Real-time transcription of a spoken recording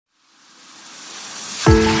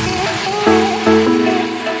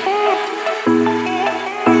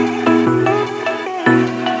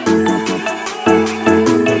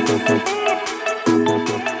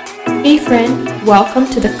friend, welcome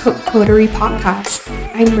to the Cook Coterie podcast.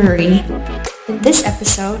 I'm Marie. In this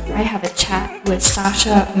episode, I have a chat with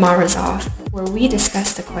Sasha Marazov where we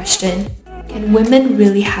discuss the question, can women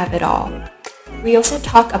really have it all? We also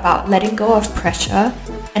talk about letting go of pressure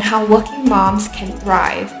and how working moms can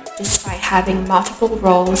thrive despite having multiple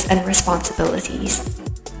roles and responsibilities.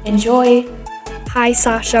 Enjoy! Hi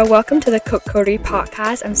Sasha, welcome to the Cook Coterie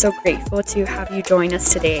podcast. I'm so grateful to have you join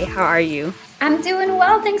us today. How are you? I'm doing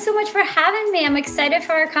well. Thanks so much for having me. I'm excited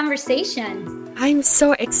for our conversation. I'm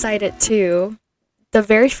so excited too. The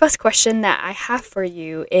very first question that I have for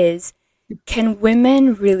you is, can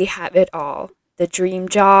women really have it all? The dream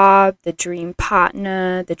job, the dream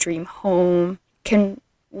partner, the dream home. Can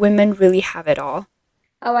women really have it all?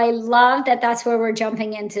 Oh, I love that that's where we're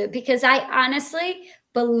jumping into because I honestly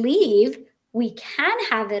believe we can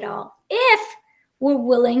have it all if we're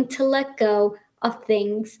willing to let go of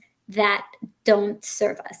things that don't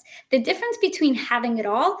serve us. The difference between having it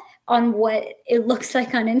all on what it looks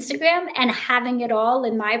like on Instagram and having it all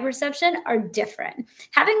in my perception are different.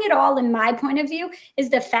 Having it all in my point of view is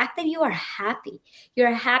the fact that you are happy.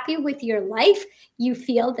 You're happy with your life. You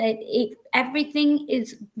feel that everything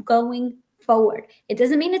is going forward. It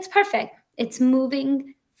doesn't mean it's perfect. It's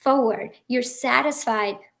moving forward. You're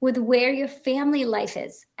satisfied with where your family life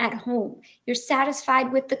is at home. You're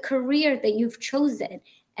satisfied with the career that you've chosen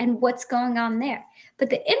and what's going on there. But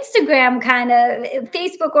the Instagram kind of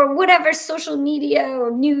Facebook or whatever social media or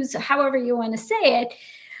news, however you want to say it,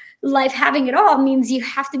 life having it all means you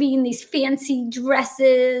have to be in these fancy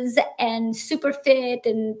dresses and super fit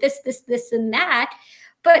and this, and that.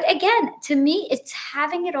 But again, to me, it's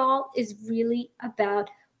having it all is really about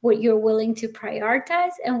what you're willing to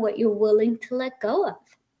prioritize and what you're willing to let go of.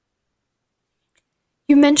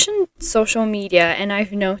 You mentioned social media, and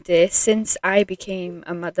I've noticed since I became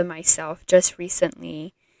a mother myself just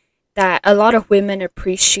recently that a lot of women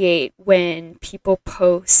appreciate when people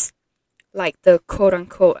post like the quote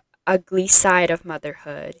unquote ugly side of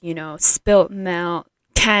motherhood, spilt milk,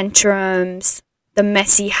 tantrums, the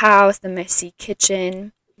messy house, the messy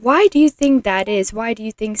kitchen. Why do you think that is? Why do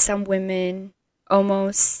you think some women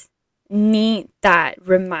almost need that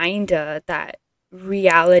reminder that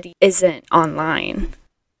reality isn't online?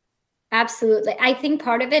 Absolutely. I think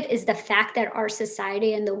part of it is the fact that our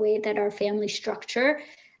society and the way that our family structure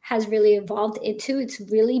has really evolved into it's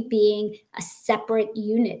really being a separate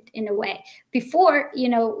unit in a way. Before,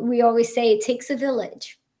 we always say it takes a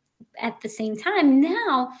village. At the same time,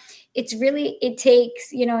 now it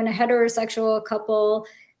takes, in a heterosexual couple,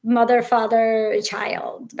 mother, father,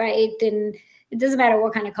 child, right? And it doesn't matter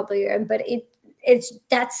what kind of couple you're in, but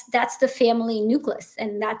that's the family nucleus,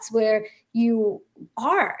 and that's where you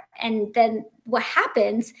are. And then what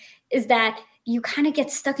happens is that you kind of get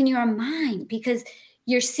stuck in your own mind because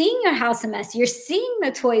you're seeing your house a mess, you're seeing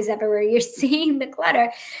the toys everywhere, you're seeing the clutter,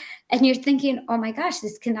 and you're thinking, oh my gosh,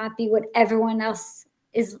 this cannot be what everyone else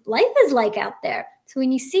is life is like out there. So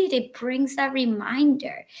when you see it, it brings that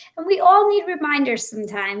reminder. And we all need reminders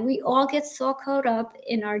sometime. We all get so caught up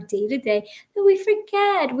in our day-to-day that we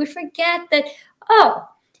forget that, oh,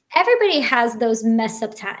 everybody has those mess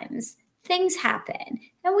up times. Things happen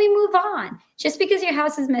and we move on. Just because your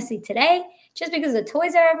house is messy today, just because the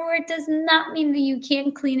toys are everywhere, does not mean that you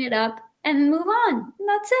can't clean it up and move on. And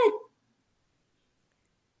that's it.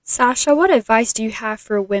 Sasha, what advice do you have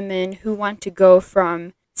for women who want to go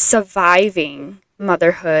from surviving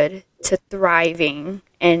motherhood to thriving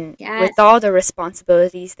and with all the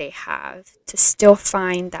responsibilities they have to still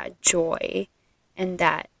find that joy and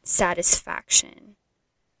that satisfaction?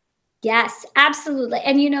 Yes, absolutely.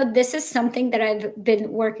 And this is something that I've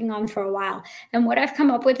been working on for a while. And what I've come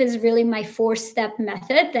up with is really my 4-step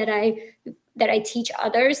method that I teach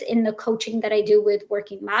others in the coaching that I do with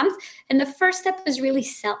working moms. And the first step is really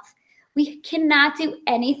self. We cannot do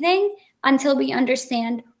anything until we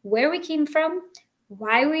understand where we came from,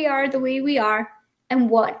 why we are the way we are, and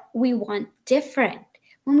what we want different.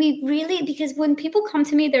 Because when people come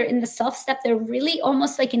to me, they're in the self step, they're really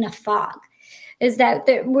almost like in a fog. Is that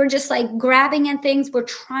we're just like grabbing at things, we're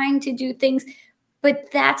trying to do things, but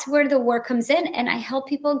that's where the work comes in. And I help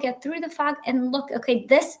people get through the fog and look, okay,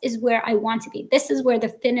 this is where I want to be. This is where the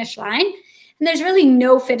finish line. And there's really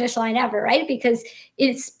no finish line ever, right? Because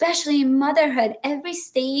especially in motherhood, every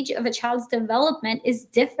stage of a child's development is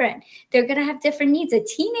different. They're going to have different needs. A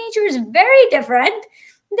teenager is very different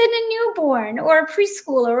than a newborn or a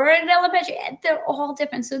preschooler or an elementary. They're all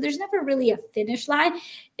different. So there's never really a finish line.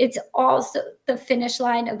 It's also the finish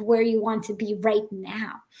line of where you want to be right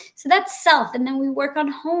now. So that's self. And then we work on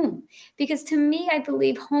home, because to me, I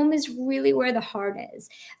believe home is really where the heart is.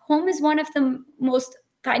 Home is one of the most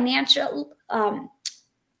financial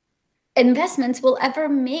investments we'll ever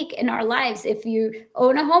make in our lives. If you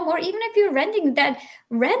own a home, or even if you're renting, that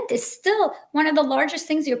rent is still one of the largest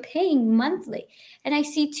things you're paying monthly. And I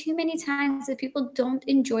see too many times that people don't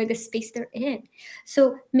enjoy the space they're in.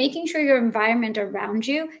 So making sure your environment around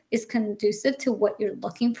you is conducive to what you're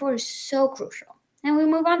looking for is so crucial. And we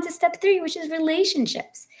move on to step 3, which is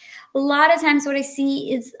relationships. A lot of times what I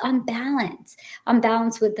see is unbalance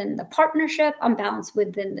within the partnership, unbalance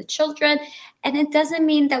within the children. And it doesn't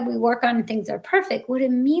mean that we work on things are perfect. What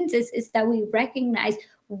it means is that we recognize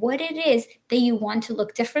what it is that you want to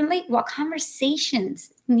look differently, what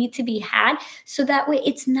conversations need to be had, so that way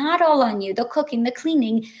it's not all on you. The cooking, the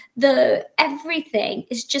cleaning, the everything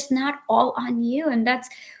is just not all on you. And that's,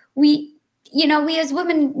 we as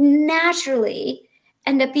women naturally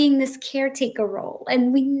end up being this caretaker role,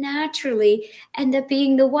 and we naturally end up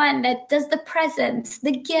being the one that does the presents,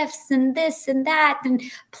 the gifts, and this and that, and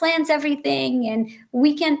plans everything. And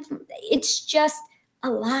it's just a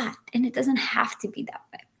lot, and it doesn't have to be that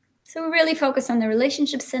way. So we really focus on the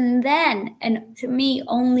relationships, and then, and to me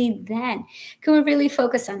only then, can we really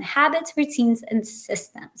focus on habits, routines, and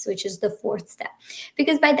systems, which is the 4th step.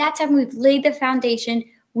 Because by that time we've laid the foundation.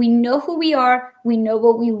 We know who we are, we know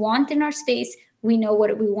what we want in our space, we know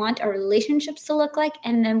what we want our relationships to look like,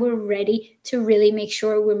 and then we're ready to really make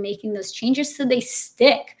sure we're making those changes so they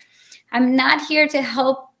stick. I'm not here to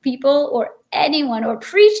help people or anyone or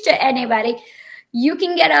preach to anybody. You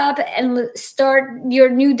can get up and start your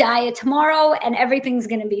new diet tomorrow and everything's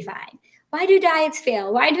going to be fine. Why do diets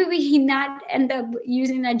fail? Why do we not end up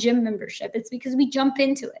using that gym membership? It's because we jump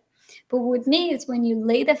into it. But with me, it's when you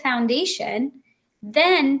lay the foundation,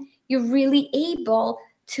 then you're really able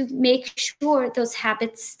to make sure those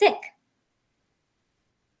habits stick.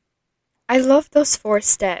 I love those 4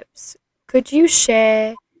 steps. Could you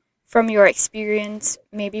share from your experience,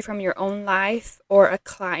 maybe from your own life or a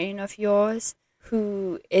client of yours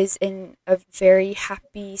who is in a very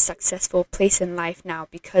happy, successful place in life now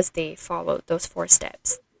because they followed those 4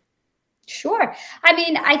 steps? Sure. I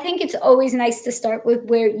mean, I think it's always nice to start with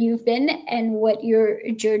where you've been and what your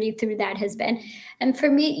journey through that has been. And for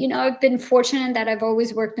me, I've been fortunate that I've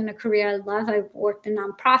always worked in a career I love. I've worked in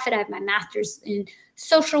nonprofit. I have my master's in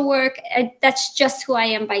social work. That's just who I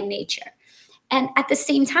am by nature. And at the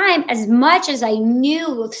same time, as much as I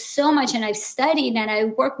knew of so much, and I've studied and I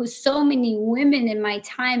worked with so many women in my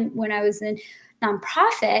time when I was in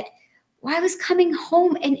nonprofit, I was coming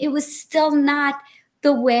home and it was still not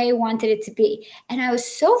the way I wanted it to be. And I was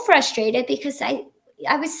so frustrated because I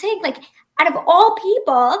was saying, like, out of all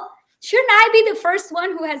people, shouldn't I be the first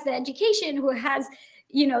one who has the education, who has,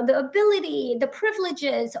 the ability, the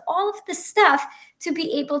privileges, all of the stuff to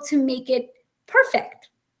be able to make it perfect?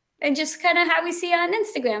 And just kind of how we see on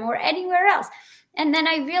Instagram or anywhere else. And then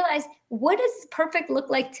I realized, what does perfect look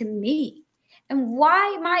like to me? And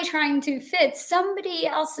why am I trying to fit somebody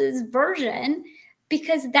else's version?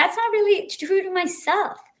 Because that's not really true to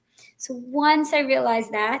myself. So once I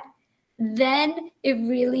realized that, then it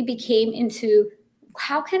really became into,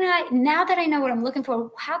 how can I, now that I know what I'm looking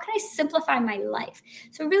for, how can I simplify my life?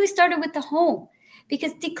 So it really started with the home,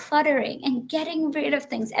 because decluttering and getting rid of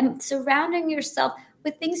things and surrounding yourself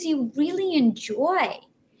with things you really enjoy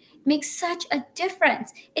makes such a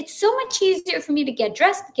difference. It's so much easier for me to get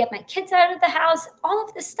dressed, get my kids out of the house, all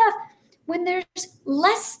of this stuff, when there's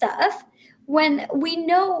less stuff, when we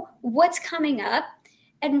know what's coming up,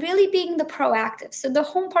 and really being the proactive. So the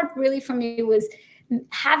home part really for me was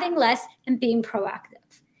having less and being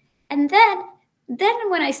proactive. And then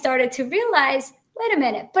when I started to realize, wait a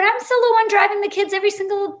minute, but I'm still the one driving the kids every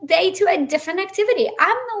single day to a different activity.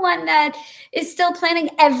 I'm the one that is still planning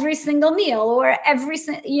every single meal or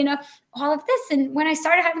all of this. And when I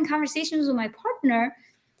started having conversations with my partner,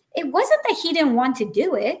 it wasn't that he didn't want to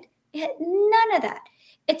do it. None of that.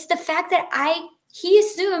 It's the fact that he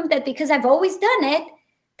assumed that because I've always done it,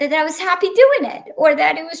 that I was happy doing it, or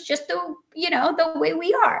that it was just the way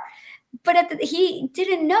we are. But he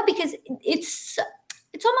didn't know, because it's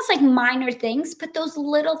almost like minor things, but those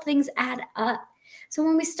little things add up. So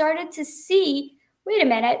when we started to see, wait a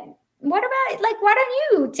minute, what about, like, why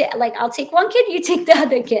don't you I'll take one kid, you take the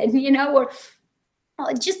other kid, or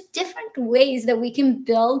just different ways that we can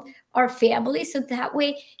build our family, so that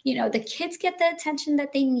way, the kids get the attention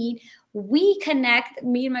that they need. We connect,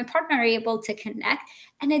 me and my partner are able to connect.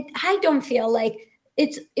 And I don't feel like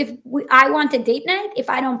I want a date night, if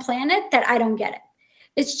I don't plan it, that I don't get it.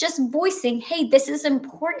 It's just voicing, hey, this is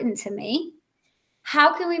important to me.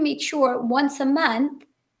 How can we make sure once a month,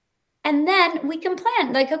 and then we can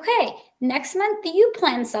plan, like, okay, next month you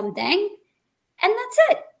plan something, and that's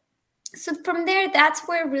it. So from there, that's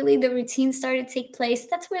where really the routine started to take place.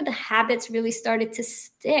 That's where the habits really started to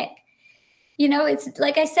stick. It's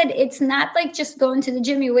like I said, it's not like just going to the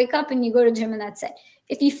gym. You wake up and you go to the gym and that's it.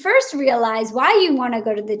 If you first realize why you want to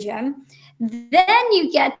go to the gym, then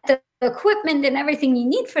you get the equipment and everything you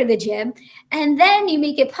need for the gym, and then you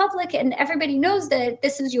make it public and everybody knows that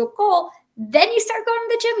this is your goal, then you start going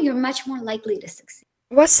to the gym, you're much more likely to succeed.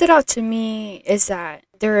 What stood out to me is that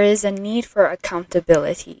there is a need for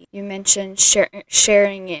accountability. You mentioned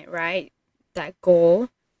sharing it, right? That goal.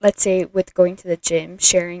 Let's say with going to the gym,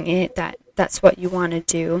 sharing it, that's what you want to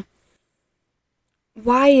do.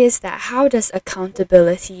 Why is that? How does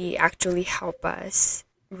accountability actually help us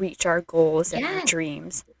reach our goals and our Yes.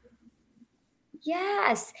 dreams?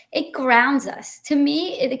 Yes, it grounds us. To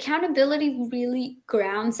me, accountability really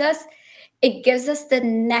grounds us. It gives us the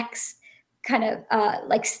next kind of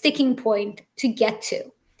like sticking point to get to.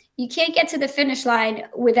 You can't get to the finish line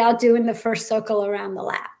without doing the first circle around the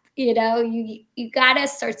lap. You gotta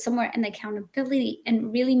start somewhere in accountability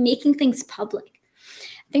and really making things public.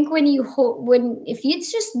 I think when if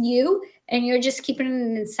it's just you and you're just keeping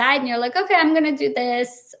it inside and you're like, okay, I'm gonna do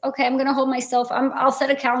this. Okay, I'm gonna hold myself. I'll set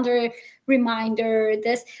a calendar reminder.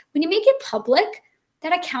 This when you make it public,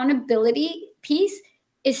 that accountability piece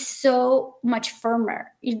is so much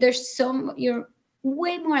firmer. You're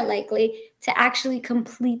way more likely to actually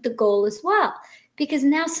complete the goal as well because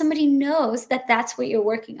now somebody knows that that's what you're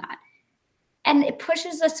working on, and it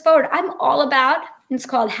pushes us forward. I'm all about. It's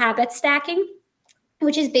called habit stacking,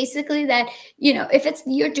 which is basically that, if it's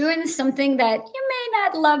you're doing something that you may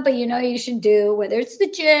not love but you should do, whether it's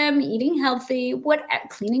the gym, eating healthy,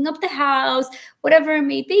 cleaning up the house, whatever it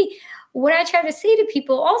may be. What I try to say to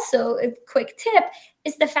people also, a quick tip,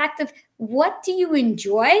 is the fact of what do you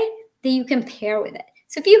enjoy that you can pair with it.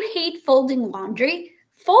 So if you hate folding laundry,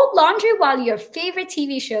 fold laundry while your favorite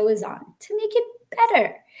TV show is on to make it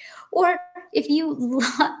better. Or if you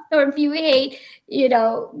or if you hate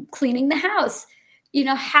cleaning the house,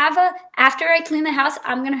 have after I clean the house,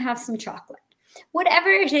 I'm going to have some chocolate. Whatever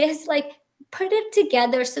it is, like, put it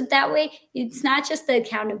together so that way it's not just the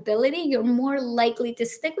accountability, you're more likely to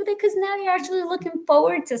stick with it because now you're actually looking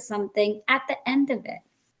forward to something at the end of it.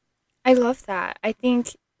 I love that. I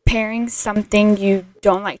think pairing something you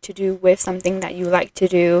don't like to do with something that you like to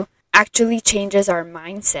do actually changes our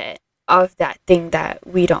mindset of that thing that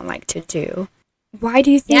we don't like to do. Why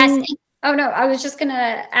do you Yes. think? Oh no, I was just going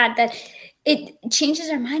to add that it changes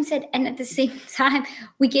our mindset, and at the same time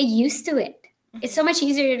we get used to it. It's so Mhm. much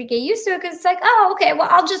easier to get used to it because it's like, oh, okay, well,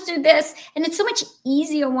 I'll just do this. And it's so much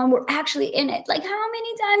easier when we're actually in it. Like, how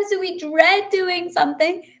many times do we dread doing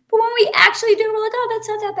something? But when we actually do, we're like, oh, that's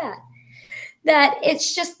not that bad. That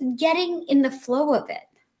it's just getting in the flow of it.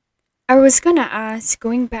 I was gonna ask,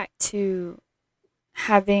 going back to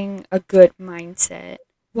having a good mindset,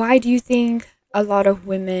 why do you think a lot of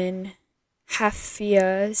women have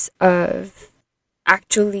fears of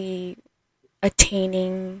actually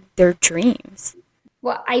attaining their dreams?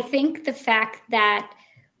 Well, I think the fact that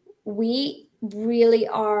we really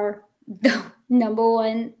are the number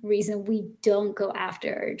one reason we don't go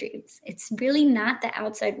after our dreams. It's really not the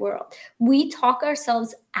outside world. We talk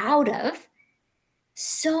ourselves out of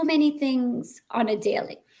so many things on a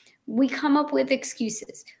daily. We come up with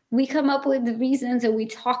excuses. We come up with the reasons and we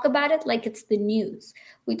talk about it like it's the news.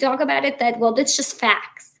 We talk about it that, well, that's just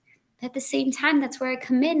facts. At the same time, that's where I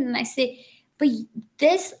come in and I say, but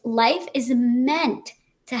this life is meant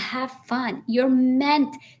to have fun. You're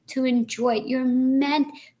meant to enjoy it. You're meant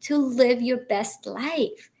to live your best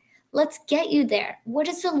life. Let's get you there. What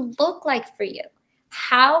does it look like for you?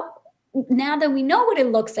 How, now that we know what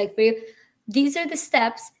it looks like for you, these are the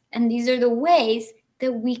steps and these are the ways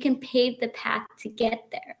that we can pave the path to get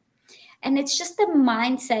there. And it's just the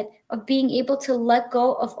mindset of being able to let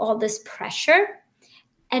go of all this pressure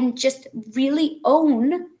and just really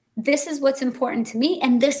own, this is what's important to me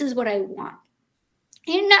and this is what I want.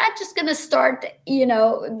 You're not just going to start,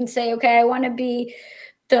 and say, okay, I want to be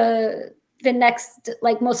the next,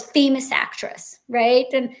 like, most famous actress, right?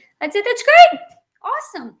 And I'd say that's great,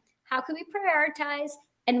 awesome. How can we prioritize,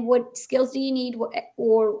 and what skills do you need,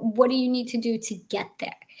 or what do you need to do to get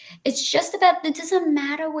there? It's just about, it doesn't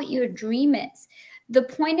matter what your dream is. The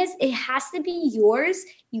point is, it has to be yours.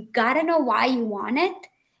 You got to know why you want it,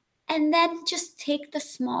 and then just take the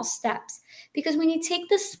small steps, because when you take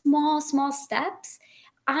the small steps,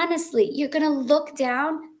 honestly, you're going to look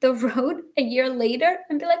down the road a year later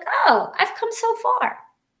and be like, oh, I've come so far.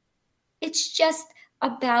 It's just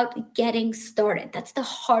about getting started. That's the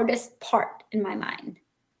hardest part in my mind.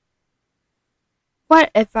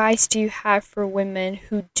 What advice do you have for women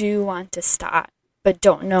who do want to start? but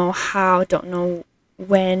don't know how, don't know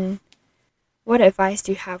when, what advice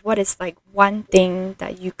do you have? What is like one thing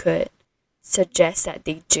that you could suggest that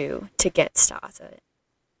they do to get started?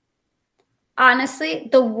 Honestly,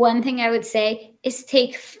 the one thing I would say is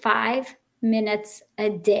take 5 minutes a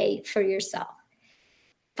day for yourself.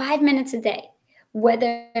 5 minutes a day.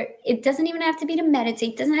 Whether it doesn't even have to be to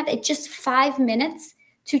meditate, doesn't have it just 5 minutes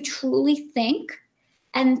to truly think,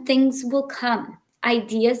 and things will come.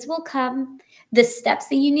 Ideas will come. The steps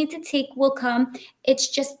that you need to take will come. It's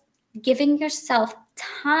just giving yourself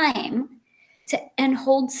time to and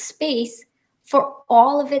hold space for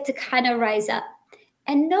all of it to kind of rise up.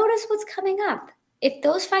 And notice what's coming up. If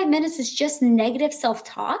those 5 minutes is just negative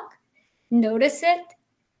self-talk, notice it,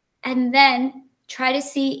 and then try to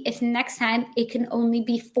see if next time it can only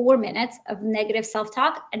be 4 minutes of negative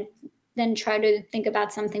self-talk, and then try to think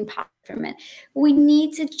about something positive from it. We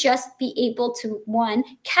need to just be able to, one,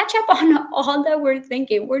 catch up on all that we're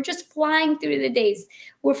thinking. We're just flying through the days.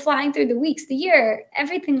 We're flying through the weeks, the year,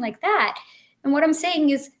 everything like that. And what I'm saying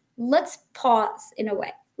is, let's pause in a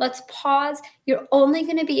way. Let's pause. You're only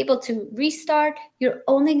going to be able to restart. You're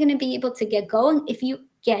only going to be able to get going if you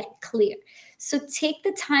get clear. So take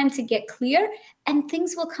the time to get clear, and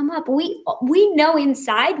things will come up. We know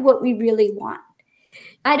inside what we really want.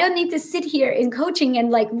 I don't need to sit here in coaching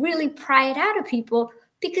and like really pry it out of people,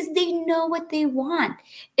 because they know what they want.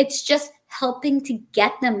 It's just helping to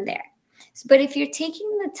get them there. But if you're taking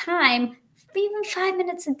the time, even 5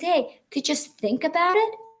 minutes a day, to just think about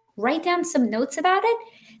it, write down some notes about it,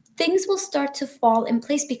 things will start to fall in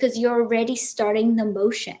place because you're already starting the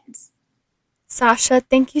motions. Sasha,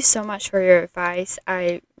 thank you so much for your advice.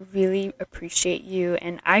 I really appreciate you,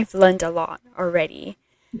 and I've learned a lot already.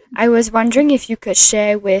 I was wondering if you could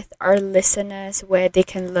share with our listeners where they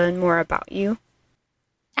can learn more about you.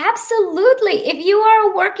 Absolutely. If you are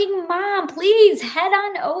a working mom, please head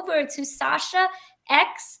on over to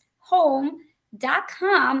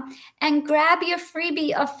sashaxhome.com and grab your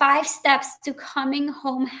freebie of 5 steps to coming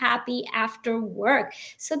home happy after work.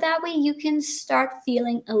 So that way you can start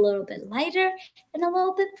feeling a little bit lighter and a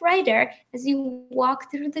little bit brighter as you walk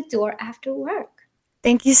through the door after work.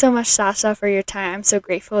 Thank you so much, Sasha, for your time. I'm so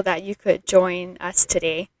grateful that you could join us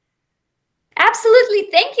today. Absolutely.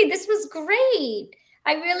 Thank you. This was great.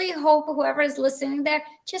 I really hope whoever is listening there,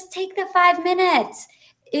 just take the 5 minutes.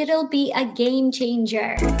 It'll be a game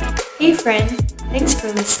changer. Hey friend, thanks for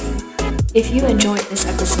listening. If you enjoyed this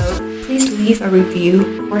episode, please leave a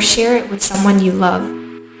review or share it with someone you love.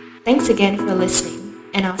 Thanks again for listening,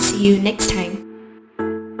 and I'll see you next time.